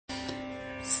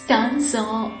Stanza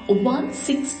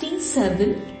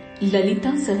 167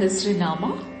 Lalita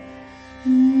Sahasranama.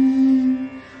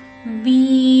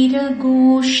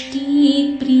 Veeragoshti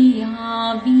priya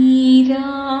veera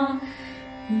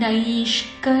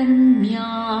naishkarmya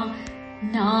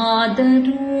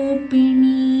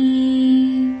nadarupini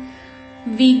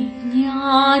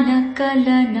vijnana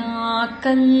kalana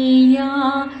kalya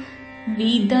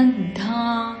vidagdha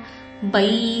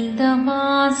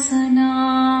baindavasana.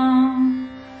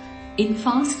 In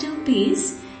faster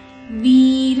pace,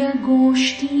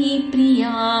 Veeragoshti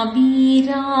priya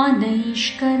veera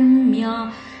naishkarmya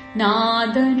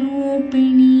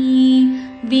nadarupini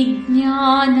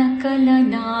vijnana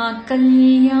kalana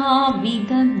kalya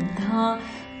vidagdha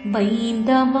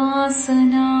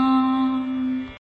baindavasana.